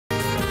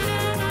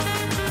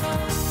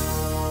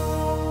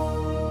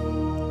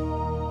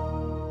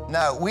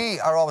Now, we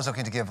are always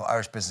looking to give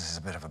Irish businesses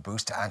a bit of a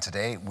boost, and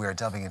today we're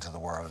delving into the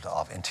world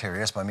of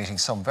interiors by meeting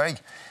some of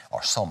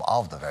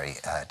the very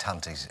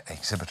talented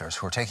exhibitors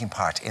who are taking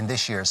part in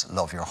this year's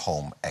Love Your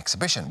Home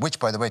exhibition, which,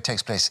 by the way,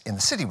 takes place in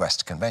the City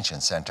West Convention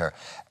Centre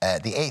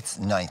the 8th,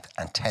 9th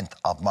and 10th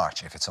of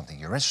March. If it's something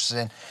you're interested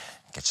in,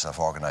 get yourself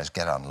organised,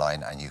 get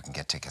online, and you can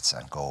get tickets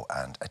and go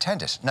and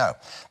attend it. Now,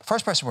 the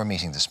first person we're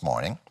meeting this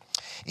morning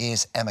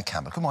is Emma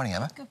Campbell. Good morning,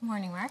 Emma. Good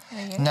morning, Mark. How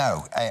are you?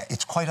 Now,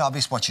 it's quite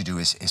obvious what you do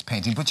is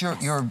painting, but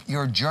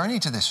your journey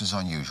to this was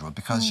unusual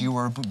because you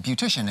were a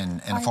beautician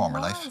in a former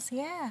life.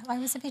 Yeah. I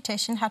was a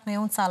beautician, had my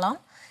own salon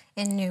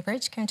in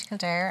Newbridge, County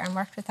Kildare, and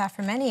worked with that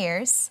for many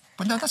years.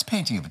 But now that's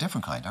painting of a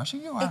different kind, aren't you?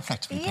 You are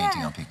effectively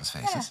painting on people's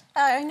faces.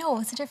 Yeah. I know,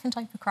 it's a different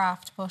type of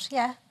craft, but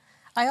yeah.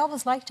 I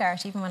always liked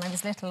art, even when I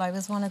was little. I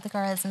was one of the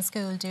girls in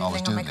school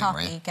doodling on my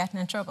copy, getting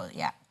in trouble,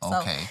 yeah.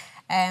 Okay.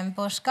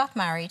 But got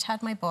married,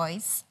 had my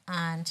boys,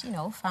 and, you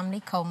know, family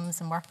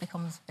comes and work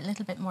becomes a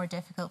little bit more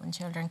difficult when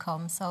children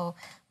come. So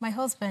my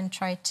husband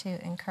tried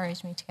to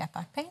encourage me to get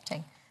back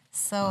painting.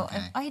 So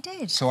I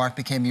did. So art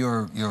became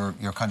your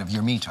kind of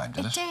your me time,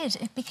 did it? It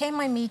did. It became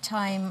my me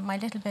time, my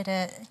little bit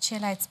of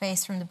chill out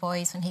space from the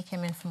boys when he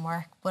came in from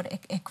work. But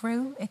it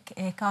grew,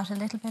 it got a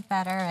little bit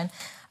better, and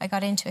I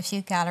got into a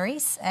few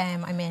galleries.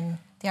 I'm in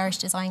the Irish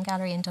Design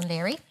Gallery in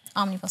Dunleary,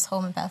 Omnibus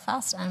Home in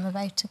Belfast, and I'm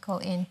about to go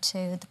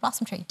into the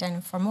Blossom Tree down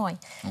in Fermoy.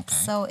 Okay.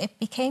 So it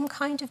became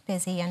kind of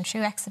busy, and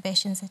through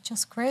exhibitions it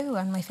just grew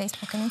on my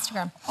Facebook and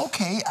Instagram.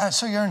 Okay,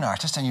 so you're an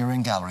artist and you're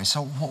in galleries,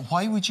 so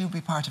why would you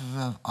be part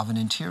of an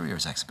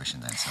interiors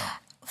exhibition then? So?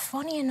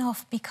 Funny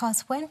enough,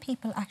 because when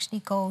people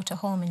actually go to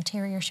home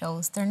interior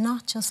shows, they're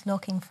not just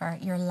looking for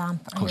your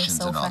lamp or cushions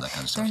your sofa. And all that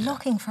kind of stuff, they're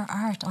looking for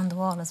art on the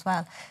wall as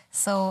well.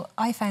 So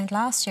I found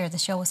last year the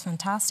show was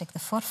fantastic. The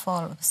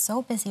footfall was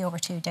so busy over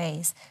 2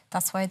 days.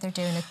 That's why they're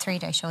doing a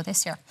 3-day show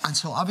this year. And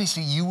so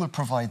obviously you will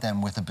provide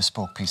them with a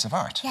bespoke piece of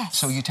art. Yes.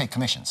 So you take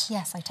commissions.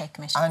 Yes, I take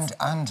commissions.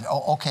 And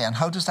okay, and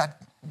how does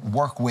that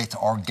work with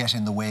or get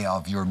in the way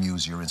of your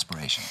muse, your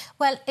inspiration?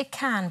 Well, it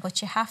can,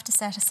 but you have to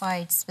set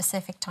aside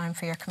specific time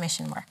for your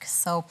commission work.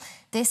 So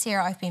this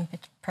year I've been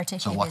particularly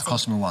So what busy. the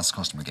customer wants, the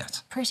customer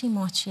gets? Pretty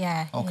much,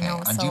 yeah. Okay, you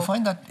know, and do you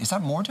find that, is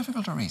that more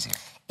difficult or easier?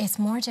 It's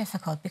more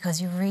difficult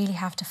because you really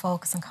have to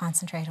focus and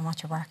concentrate on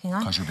what you're working on.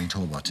 Because you're being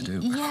told what to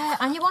do. Yeah,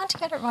 and you want to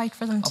get it right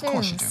for them too. Of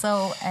course you do.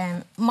 So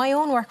my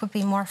own work would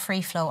be more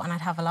free flow, and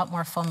I'd have a lot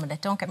more fun with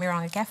it. Don't get me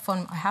wrong,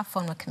 I have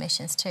fun with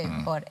commissions too,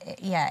 but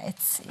yeah,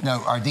 it's...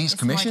 Now, are these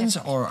commissions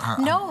or...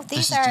 No,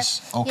 these are...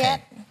 Just, okay. Yeah,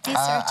 these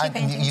are two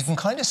paintings. You can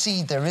kind of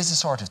see there is a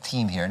sort of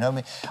theme here. Now,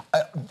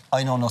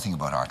 I know nothing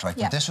about art, right?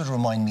 Yeah. But this would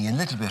remind me a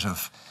little bit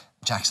of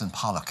Jackson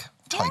Pollock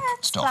type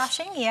stuff.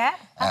 Splashing, yeah,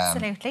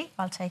 absolutely.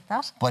 I'll take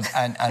that. But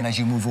and as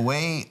you move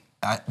away,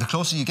 the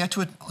closer you get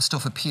to it,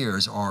 stuff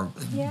appears or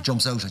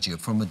jumps out at you.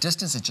 From a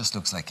distance, it just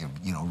looks like a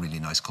really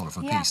nice,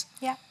 colourful piece.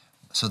 Yeah.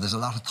 So there's a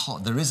lot of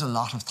thought. There is a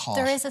lot of thought.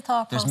 There is a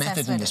thought process. There's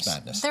method in with this it.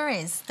 madness. There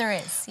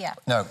is, yeah.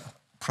 Now,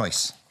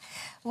 price.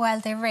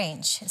 Well, they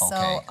range. Okay.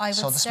 So I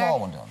would the small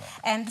one down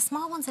there. The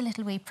small one's a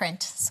little wee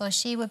print. So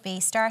she would be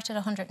start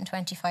at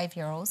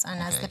 €125,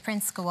 and as the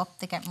prints go up,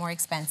 they get more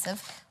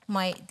expensive.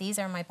 These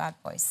are my bad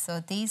boys. So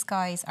these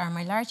guys are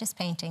my largest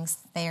paintings.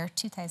 They are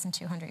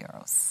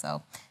 €2,200.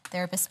 So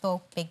they're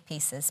bespoke, big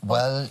pieces. But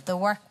well, the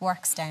work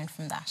works down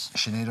from that.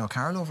 Sinead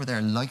O'Carroll over there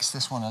likes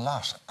this one a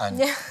lot,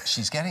 and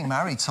she's getting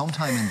married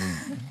sometime in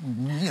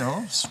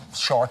the,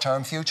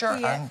 short-term future,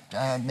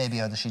 and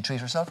maybe either she'd treat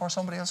herself or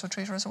somebody else would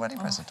treat her as a wedding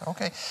present.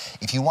 Okay.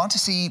 If you want to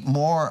see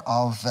more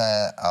of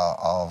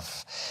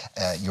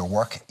your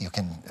work, you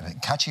can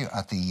catch you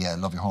at the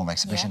Love Your Home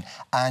exhibition,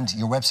 and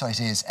your website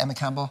is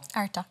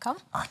emmacambellart.com.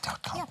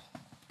 Art.com. Yeah.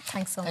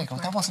 Thanks so much. There you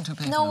go. That wasn't too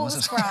painful, no, was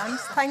it? it? Grand.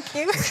 Thank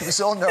you. She was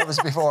so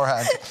nervous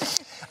beforehand.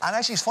 And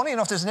actually, it's funny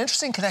enough, there's an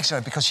interesting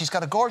connection because she's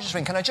got a gorgeous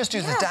ring. Can I just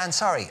do the dance?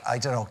 Sorry, I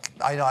don't know.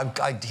 I know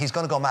he's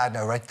going to go mad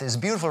now, right? There's a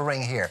beautiful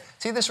ring here.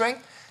 See this ring?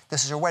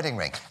 This is her wedding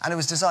ring. And it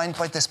was designed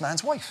by this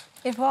man's wife.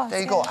 It was. There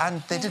you go.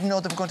 And they didn't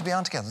know they were going to be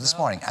on together this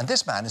morning. And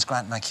this man is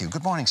Grant McHugh.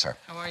 Good morning, sir.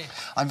 How are you?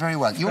 I'm very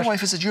well. Your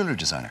wife is a jewellery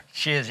designer.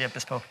 She is, yeah,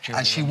 bespoke jewellery.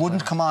 And she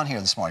wouldn't come on here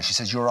this morning. She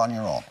says you're on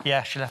your own.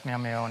 Yeah, she left me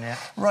on my own, yeah.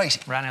 Right.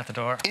 Ran out the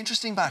door.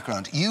 Interesting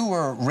background. You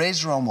were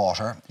raised around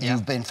water. Yeah.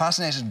 You've been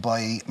fascinated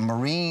by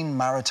marine,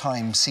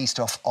 maritime, sea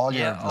stuff all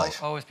your life.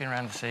 Yeah, always been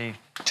around the sea.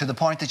 To the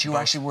point that you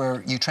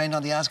actually you trained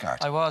on the Asgard.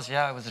 I was,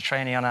 yeah. I was a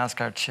trainee on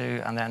Asgard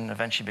too, and then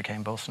eventually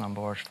became bosun on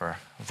board I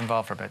was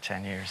involved for about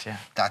 10 years, yeah.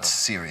 That's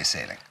serious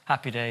sailing.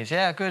 Happy days,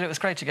 yeah, good. It was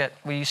great to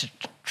we used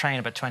to train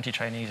about 20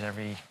 trainees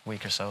every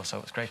week or so it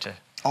was great to...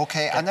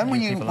 Okay, and then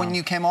when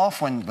you came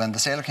off, when the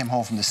sailor came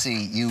home from the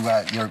sea,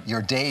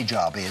 your day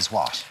job is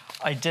what?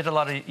 I did a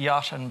lot of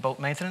yacht and boat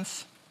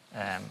maintenance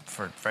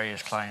for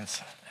various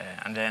clients,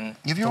 and then...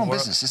 You have your own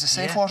business. Is it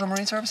Safe Water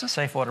Marine Services?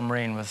 Safe Water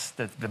Marine was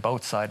the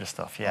boat side of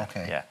stuff, yeah.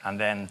 Okay. Yeah, and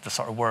then the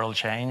sort of world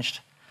changed.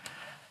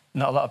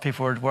 Not a lot of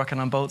people were working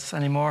on boats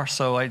anymore,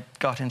 so I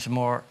got into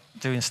more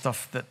doing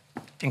stuff that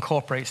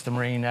incorporates the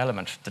marine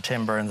element, the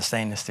timber and the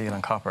stainless steel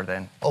and copper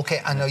then.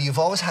 Okay, and now you've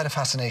always had a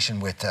fascination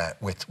with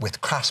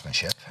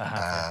craftsmanship,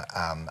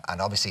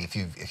 and obviously if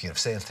you've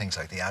sailed things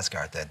like the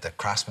Asgard, the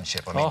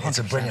craftsmanship, I mean, it's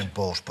a brilliant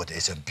boat, but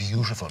it's a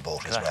beautiful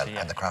boat as well,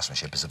 and the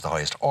craftsmanship is of the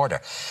highest order.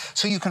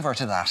 So you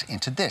converted that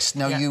into this.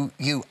 Now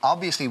you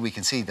obviously, we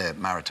can see the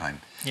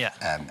maritime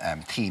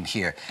theme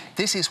here.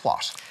 This is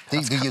what?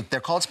 They're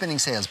called spinning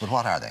sails, but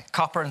what are they?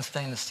 Copper and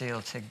stainless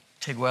steel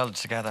TIG welded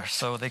together,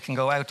 so they can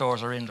go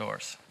outdoors or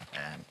indoors.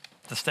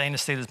 The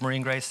stainless steel is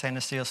marine grade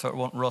stainless steel, so it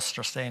won't rust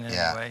or stain in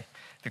any way.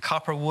 The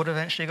copper would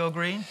eventually go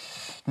green.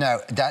 Now,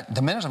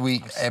 the minute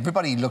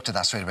everybody looked at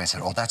that straight away and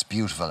said, "Oh, that's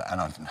beautiful,"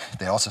 and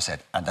they also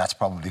said, "And that's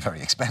probably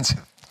very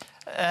expensive."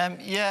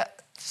 Yeah.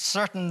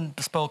 Certain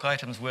bespoke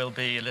items will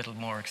be a little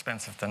more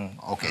expensive than.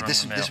 Okay,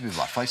 this would be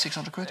what,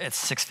 500-600 quid? It's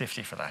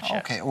 650 for that.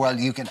 Okay, well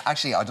you can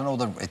actually, I don't know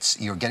whether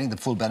you're getting the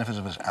full benefit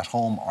of it at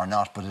home or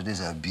not, but it is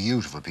a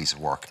beautiful piece of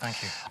work.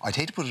 Thank you. I'd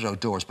hate to put it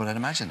outdoors, but I'd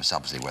imagine it's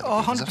obviously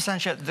weatherproof. Oh,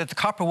 100%. Yeah. The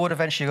copper would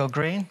eventually go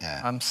green.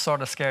 Yeah. I'm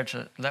sort of scared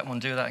to let one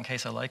do that in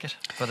case I like it.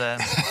 But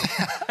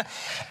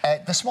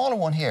the smaller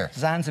one here,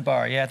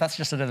 Zanzibar. Yeah, that's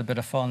just a little bit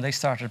of fun. They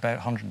started about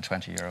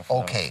 €120.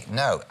 Okay,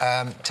 now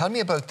tell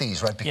me about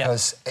these, right?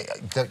 Because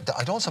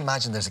I'd also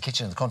imagine there's a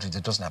kitchen in the country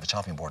that doesn't have a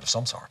chopping board of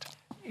some sort.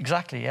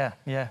 Exactly,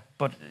 yeah.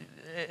 But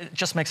it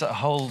just makes it a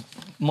whole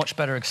much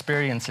better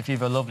experience if you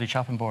have a lovely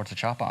chopping board to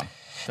chop on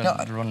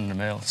than running the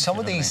mill. Some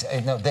of these,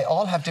 they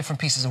all have different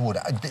pieces of wood.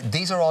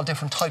 These are all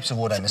different types of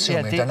wood, I'm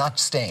assuming. They're not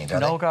stained, are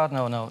they? No, God,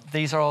 no.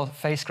 These are all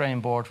face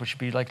grain boards, which would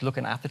be like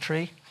looking at the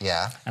tree.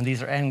 Yeah. And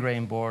these are end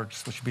grain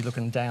boards, which would be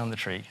looking down the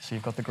tree. So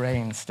you've got the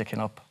grains sticking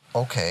up.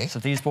 Okay. So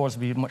these boards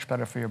would be much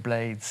better for your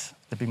blades.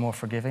 They'd be more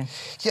forgiving.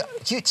 Yeah,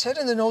 you said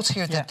in the notes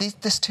here that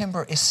this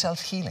timber is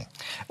self-healing.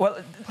 Well,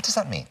 what does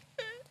that mean?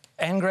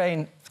 End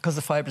grain, because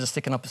the fibres are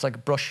sticking up, it's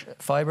like brush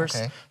fibres.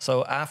 Okay.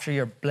 So after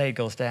your blade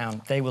goes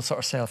down, they will sort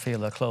of self-heal,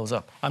 they'll close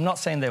up. I'm not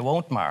saying they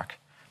won't mark,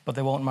 but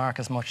they won't mark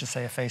as much as,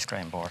 say, a face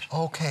grain board.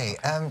 Okay.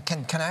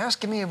 Can I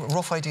give me a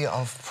rough idea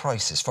of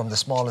prices from the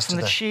smallest to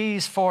the... From the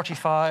cheese,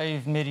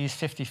 45, middies,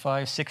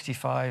 55,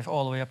 65,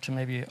 all the way up to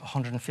maybe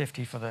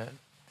 150 for the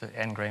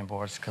end grain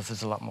boards, because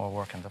there's a lot more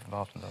work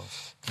involved in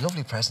those.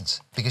 Lovely presents,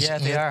 because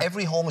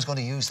every home is going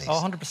to use these.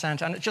 Oh,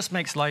 100%, and it just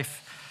makes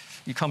life...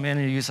 You come in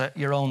and you use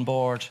your own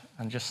board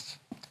and just...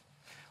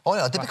 Oh,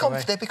 yeah,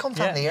 they become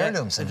family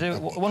heirlooms. They do.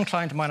 One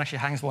client of mine actually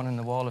hangs one in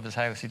the wall of his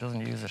house. He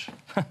doesn't use it.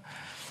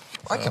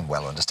 I can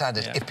well understand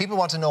it. Yeah. If people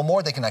want to know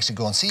more, they can actually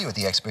go and see you at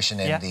the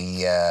exhibition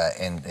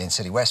in in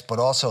City West, but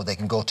also they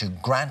can go to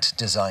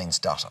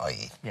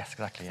grantdesigns.ie. Yes,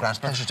 exactly. Grant,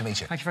 pleasure to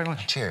meet you. Thank you very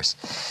much. Cheers.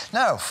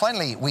 Now,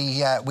 finally,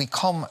 we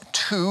come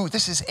to...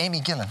 This is Amy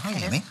Gillen. Hi,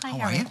 Amy. Hi,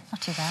 how are you?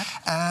 Not too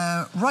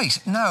bad. Right,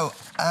 now,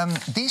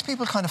 these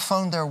people kind of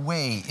found their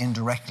way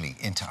indirectly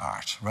into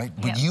art, right?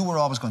 But you were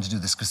always going to do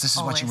this, because this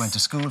is what you went to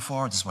school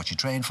for, this is what you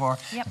trained for.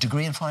 Yep.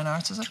 Degree in Fine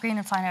Arts, is it? Degree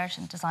in Fine Art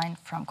and Design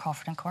from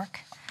Crawford and Cork.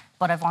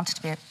 But I've wanted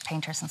to be a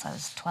painter since I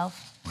was 12.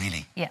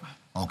 Really? Yeah.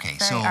 Okay,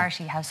 so... Very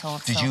arty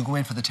household. Did you go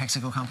in for the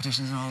Texaco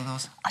competitions and all of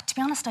those? To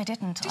be honest, I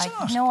didn't. Did you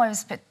not? No, I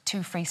was a bit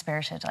too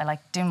free-spirited. I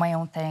liked doing my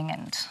own thing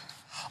and...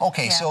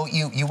 Okay, so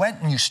you went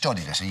and you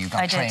studied it and you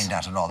got trained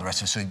at it and all the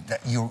rest of it,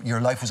 so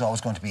your life was always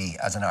going to be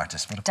as an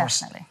artist. But of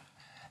course,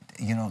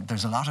 you know,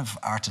 there's a lot of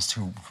artists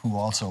who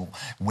also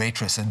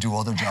waitress and do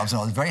other jobs and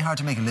all. It's very hard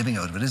to make a living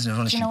out of it, isn't it,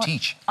 unless you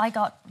teach? I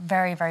got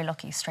very, very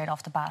lucky straight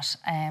off the bat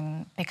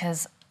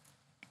because...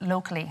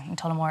 Locally in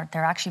Tullamore,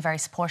 they're actually very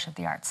supportive of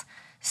the arts.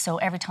 So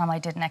every time I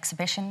did an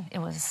exhibition, it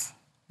was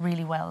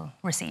really well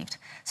received.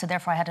 So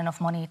therefore I had enough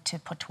money to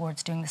put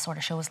towards doing the sort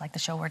of shows like the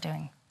show we're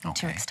doing in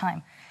 2 weeks'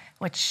 time,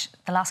 which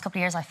the last couple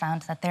of years I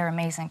found that they're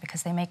amazing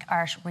because they make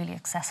art really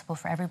accessible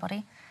for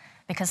everybody.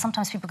 Because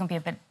sometimes people can be a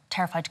bit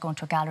terrified to go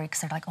into a gallery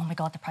because they're like, oh my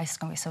God, the price is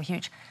going to be so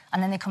huge.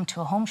 And then they come to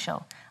a home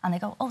show and they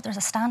go, oh, there's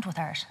a stand with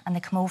art. And they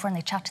come over and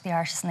they chat to the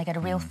artist and they get a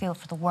real feel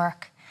for the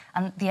work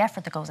and the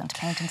effort that goes into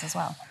paintings as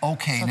well.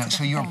 Okay,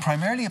 so you're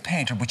primarily a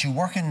painter, but you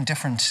work in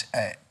different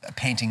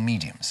painting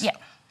mediums. Yeah.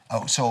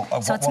 Oh, so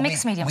it's a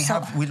mixed medium.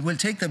 We'll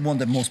take the one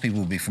that most people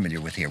will be familiar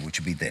with here, which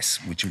would be this,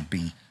 which would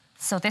be...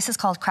 So this is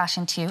called Crash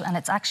Into You, and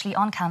it's actually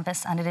on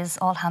canvas, and it is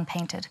all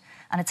hand-painted.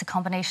 And it's a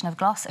combination of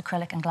gloss,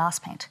 acrylic, and glass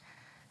paint.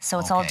 So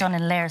it's all done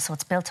in layers, so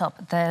it's built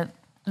up. The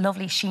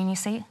lovely sheen you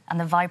see, and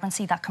the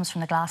vibrancy, that comes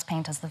from the glass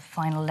paint as the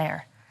final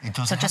layer. It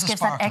does. So it just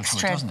gives that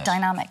extra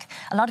dynamic.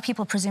 A lot of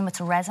people presume it's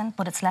a resin,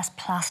 but it's less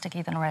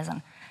plasticky than a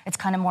resin. It's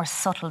kind of more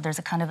subtle. There's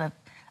a kind of a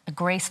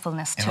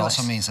gracefulness to it. It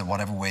also means that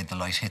whatever way the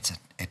light hits it,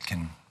 it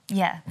can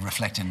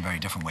reflect in very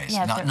different ways,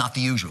 not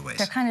the usual ways.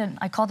 They're kind of,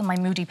 I call them my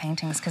moody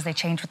paintings because they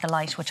change with the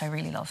light, which I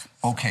really love.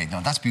 Okay, now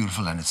that's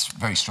beautiful and it's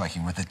very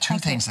striking. With the two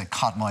things that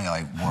caught my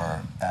eye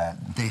were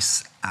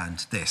this and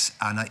this,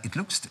 and it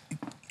looks...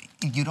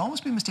 You'd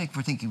almost be mistaken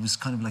for thinking it was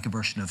kind of like a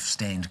version of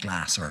stained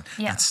glass or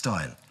that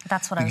style.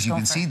 That's what I was going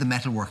for. Because you can see the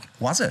metalwork.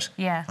 Was it?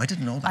 Yeah. I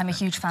didn't know that. I'm a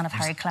huge fan of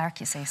Harry Clarke,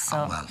 you see, so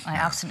I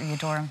absolutely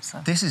adore him. So.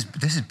 This is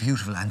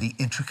beautiful, and the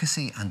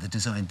intricacy and the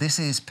design. This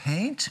is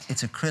paint,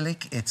 it's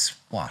acrylic, it's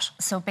what?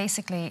 So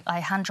basically, I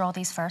hand draw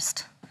these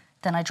first.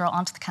 then I draw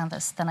onto the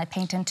canvas, then I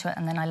paint into it,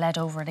 and then I lead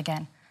over it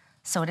again.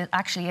 So it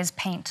actually is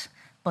paint,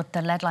 but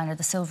the lead liner,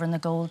 the silver and the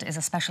gold, is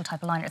a special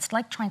type of liner. It's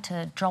like trying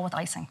to draw with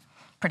icing,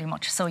 pretty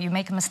much. So you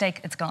make a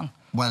mistake, it's gone.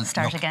 Well,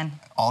 start look, again.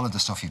 All of the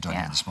stuff you've done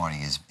here this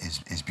morning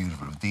is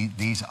beautiful.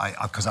 These,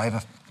 because I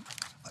have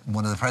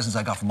one of the presents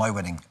I got for my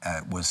wedding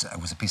was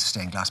a piece of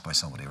stained glass by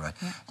somebody, right?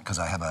 Because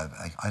I have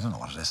I don't know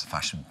what it is,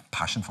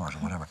 passion for it or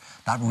whatever.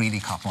 That really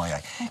caught my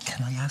eye.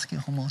 Can I ask you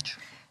how much?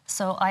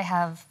 So I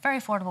have very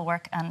affordable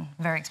work and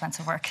very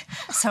expensive work.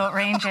 So it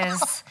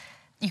ranges.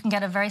 You can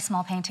get a very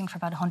small painting for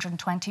about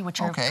 120,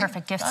 which are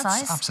perfect gift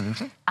size.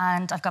 Absolutely.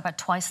 And I've got about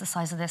twice the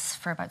size of this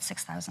for about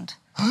 6,000.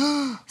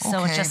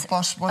 So okay, just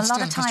but a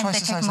lot of time. They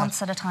take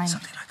months at a time.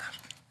 Something like that.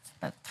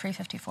 About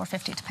 350,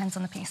 450, depends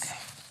on the piece. Okay.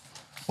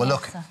 Well,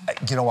 look,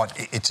 you know what?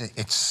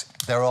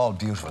 They're all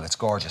beautiful. It's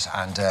gorgeous,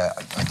 and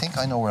I think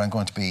I know where I'm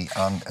going to be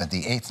on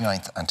the 8th,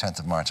 9th, and 10th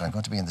of March. I'm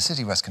going to be in the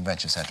City West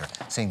Convention Centre,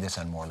 seeing this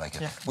and more like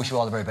it. Wish you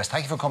all the very best.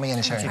 Thank you for coming in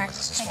and sharing with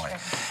us this morning.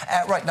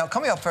 Right now,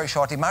 coming up very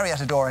shortly,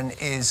 Marietta Doran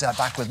is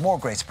back with more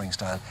great spring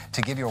style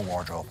to give your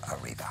wardrobe a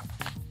revamp.